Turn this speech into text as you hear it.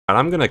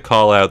I'm gonna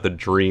call out the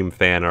Dream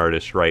fan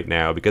artist right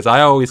now because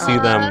I always see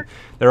them.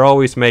 They're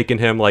always making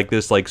him like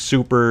this, like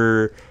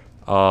super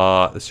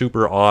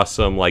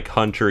awesome like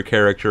hunter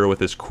character with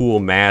his cool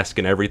mask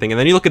and everything. And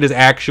then you look at his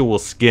actual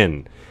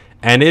skin,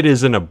 and it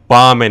is an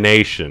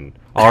abomination.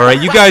 All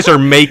right, you guys are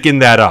making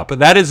that up.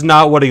 That is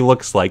not what he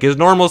looks like. His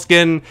normal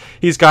skin,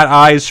 he's got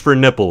eyes for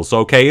nipples.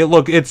 Okay,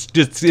 look, it's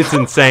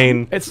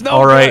insane. It's no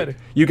all right. good.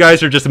 You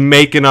guys are just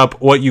making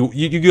up what you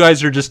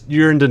guys are just,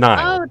 you're in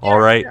denial. All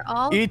right,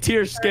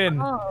 E-tier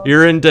skin.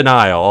 you're in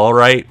denial. All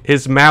right,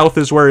 his mouth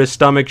is where his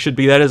stomach should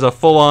be. That is a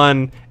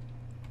full-on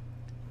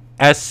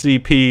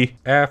SCP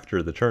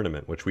after the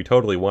tournament, which we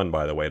totally won,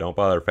 by the way. Don't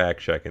bother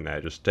fact-checking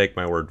that. Just take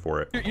my word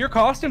for it. Your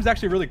costume's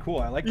actually really cool.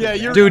 I like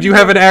it. Dude, you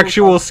have an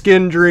actual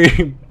skin,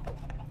 Dream.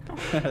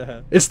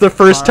 It's the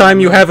first time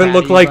you haven't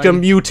looked like a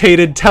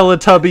mutated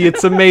Teletubby.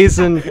 It's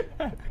amazing.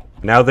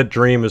 Now that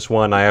Dream has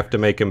won, I have to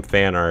make him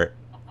fan art.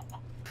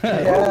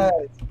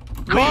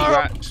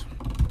 Congrats.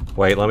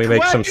 Wait, let me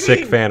make some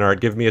sick fan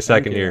art. Give me a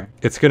second here.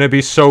 It's gonna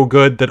be so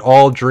good that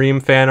all Dream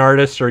fan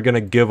artists are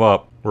gonna give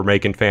up. We're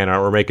making fan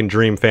art. We're making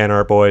Dream fan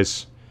art,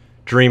 boys.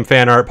 Dream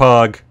fan art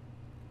pug.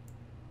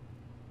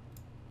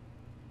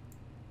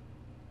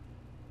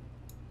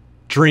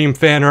 Dream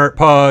fan art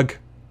pug.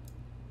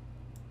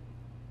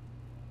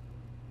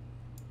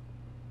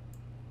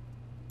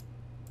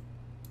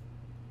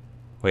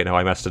 Wait, no,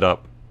 I messed it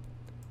up.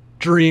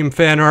 Dream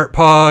fan art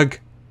pug.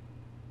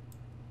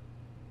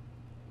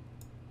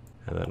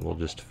 And then we'll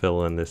just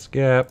fill in this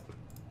gap.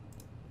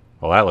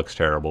 Oh, that looks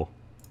terrible.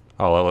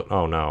 Oh,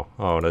 oh no.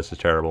 Oh, this is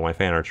terrible. My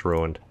fan art's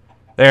ruined.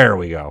 There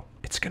we go.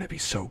 It's gonna be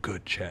so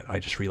good, chat. I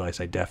just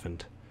realized I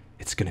deafened.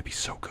 It's gonna be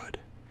so good.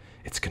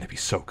 It's gonna be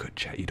so good,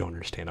 chat. You don't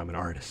understand. I'm an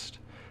artist.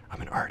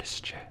 I'm an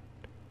artist, chat.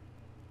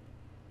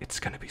 It's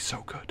gonna be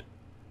so good.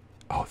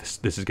 Oh,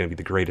 this is gonna be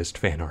the greatest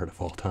fan art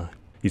of all time.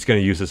 He's gonna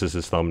use this as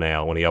his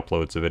thumbnail when he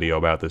uploads a video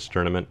about this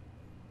tournament.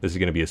 This is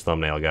gonna be his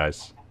thumbnail,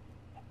 guys.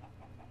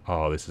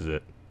 Oh, this is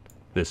it.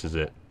 This is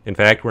it. In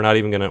fact, we're not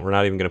even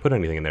gonna put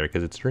anything in there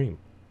because it's Dream.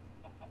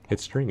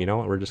 It's Dream. You know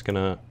what? We're just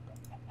gonna.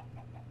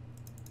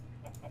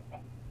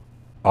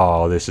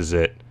 Oh, this is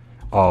it.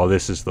 Oh,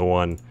 this is the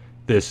one.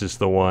 This is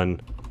the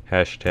one.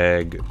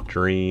 Hashtag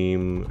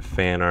Dream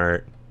fan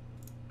art.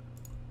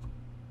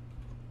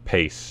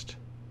 Paste.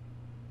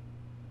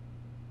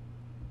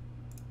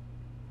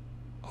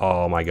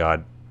 Oh my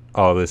god.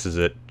 Oh, this is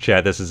it.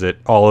 Chat, this is it.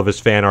 All of his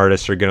fan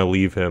artists are gonna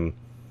leave him.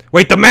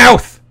 Wait, the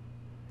mouth!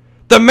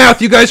 The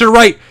mouth! You guys are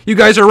right! You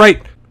guys are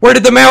right! Where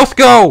did the mouth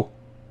go?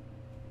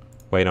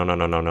 Wait,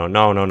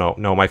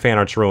 no, my fan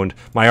art's ruined.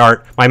 My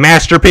art, my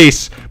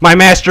masterpiece! My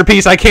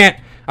masterpiece! I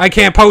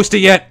can't post it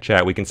yet!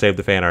 Chat, we can save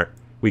the fan art.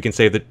 We can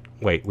save the...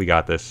 Wait, we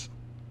got this.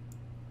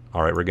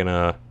 Alright, we're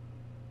gonna...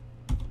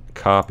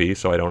 copy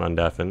so I don't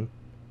undeafen.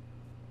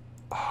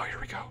 Oh, here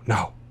we go.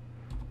 No.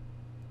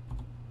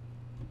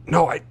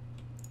 No,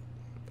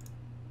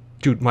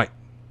 Dude,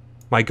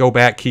 my go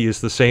back key is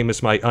the same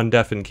as my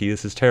undeafen key.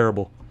 This is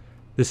terrible.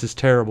 This is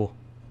terrible.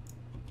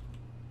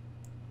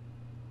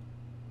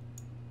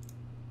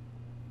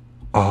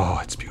 Oh,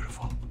 it's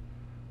beautiful.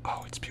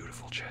 Oh, it's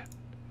beautiful, chat.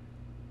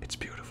 It's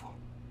beautiful.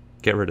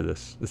 Get rid of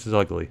this. This is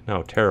ugly.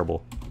 No,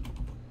 terrible.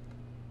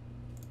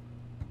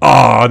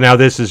 Oh, now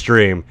this is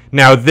Dream.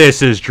 Now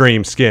this is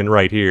Dream skin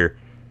right here.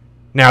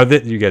 Now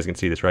you guys can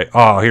see this, right?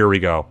 Oh, here we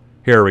go.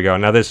 Here we go.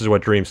 Now this is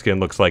what Dream skin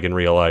looks like in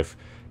real life.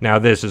 Now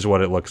this is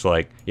what it looks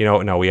like. You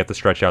know, no, we have to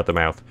stretch out the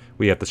mouth.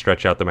 We have to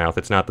stretch out the mouth.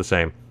 It's not the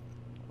same.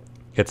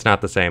 It's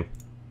not the same.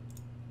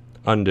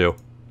 Undo.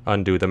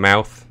 Undo the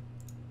mouth.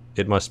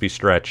 It must be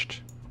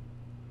stretched.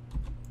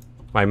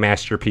 My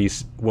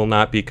masterpiece will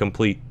not be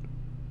complete.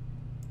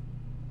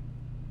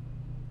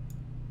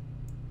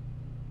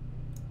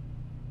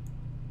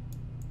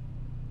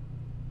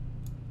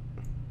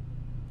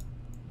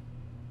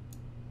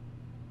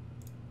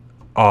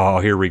 Oh,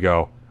 here we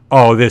go.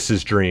 Oh, this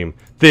is Dream.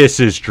 This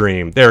is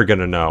Dream. They're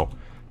gonna know.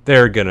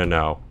 They're gonna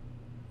know.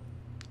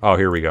 Oh,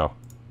 here we go.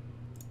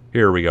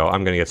 Here we go.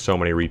 I'm gonna get so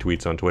many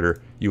retweets on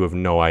Twitter. You have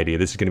no idea.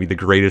 This is gonna be the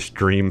greatest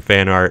Dream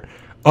fan art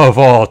of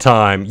all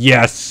time.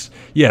 Yes!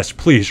 Yes,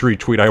 please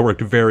retweet. I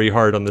worked very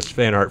hard on this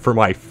fan art for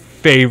my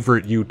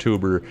favorite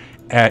YouTuber,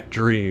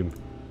 @Dream.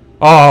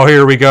 Oh,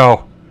 here we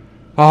go.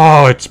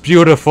 Oh, it's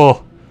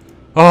beautiful.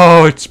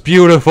 Oh, it's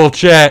beautiful,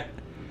 chat.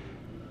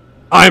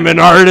 I'm an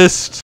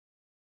artist.